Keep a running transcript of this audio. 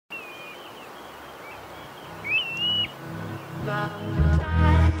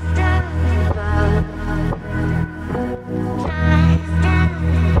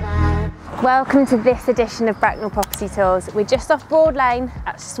Welcome to this edition of Bracknell Property Tours. We're just off Broad Lane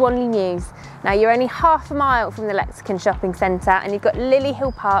at Swanley Mews. Now you're only half a mile from the Lexicon shopping centre and you've got Lily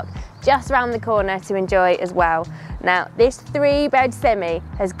Hill Park just round the corner to enjoy as well. Now this 3-bed semi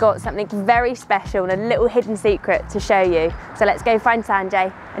has got something very special and a little hidden secret to show you. So let's go find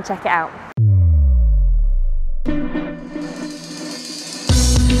Sanjay and check it out.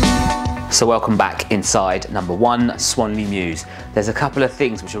 So welcome back inside number 1, Swanley Mews. There's a couple of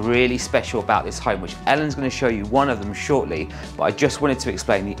things which are really special about this home, which Ellen's going to show you one of them shortly, but I just wanted to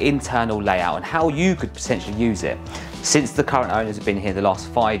explain the internal layout and how you could potentially use it. Since the current owners have been here the last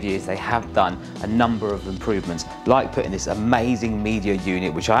 5 years, they have done a number of improvements, like putting this amazing media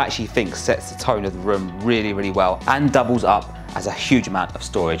unit, which I actually think sets the tone of the room really, really well and doubles up as a huge amount of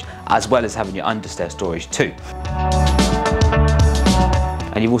storage, as well as having your understairs storage too.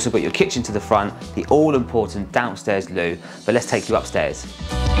 And you've also got your kitchen to the front, the all-important downstairs loo, but let's take you upstairs.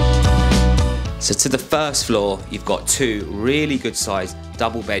 So to the first floor, you've got 2 really good sized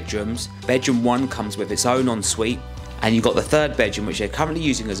double bedrooms. Bedroom 1 comes with its own ensuite, and you've got the 3rd bedroom, which they're currently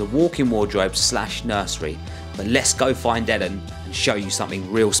using as a walk-in wardrobe / nursery. But let's go find Ellen and show you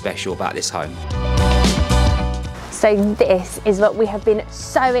something real special about this home. So this is what we have been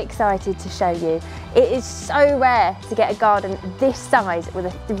so excited to show you. It is so rare to get a garden this size with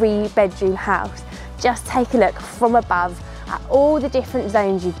a 3-bedroom house. Just take a look from above at all the different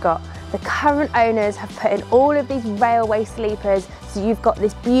zones you've got. The current owners have put in all of these railway sleepers, so you've got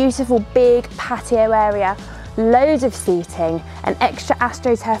this beautiful big patio area, loads of seating, an extra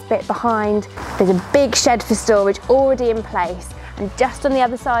AstroTurf bit behind. There's a big shed for storage already in place. And just on the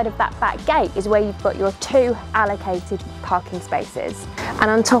other side of that back gate is where you've got your 2 allocated parking spaces. And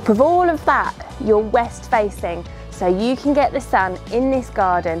on top of all of that, you're west facing, so you can get the sun in this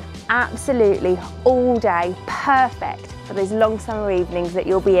garden absolutely all day, perfect for those long summer evenings that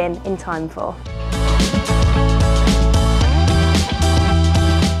you'll be in time for.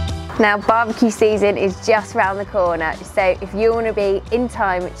 Now barbecue season is just round the corner, so if you want to be in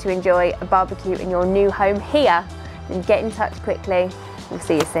time to enjoy a barbecue in your new home here, then get in touch quickly. We'll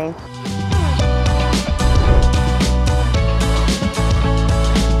see you soon.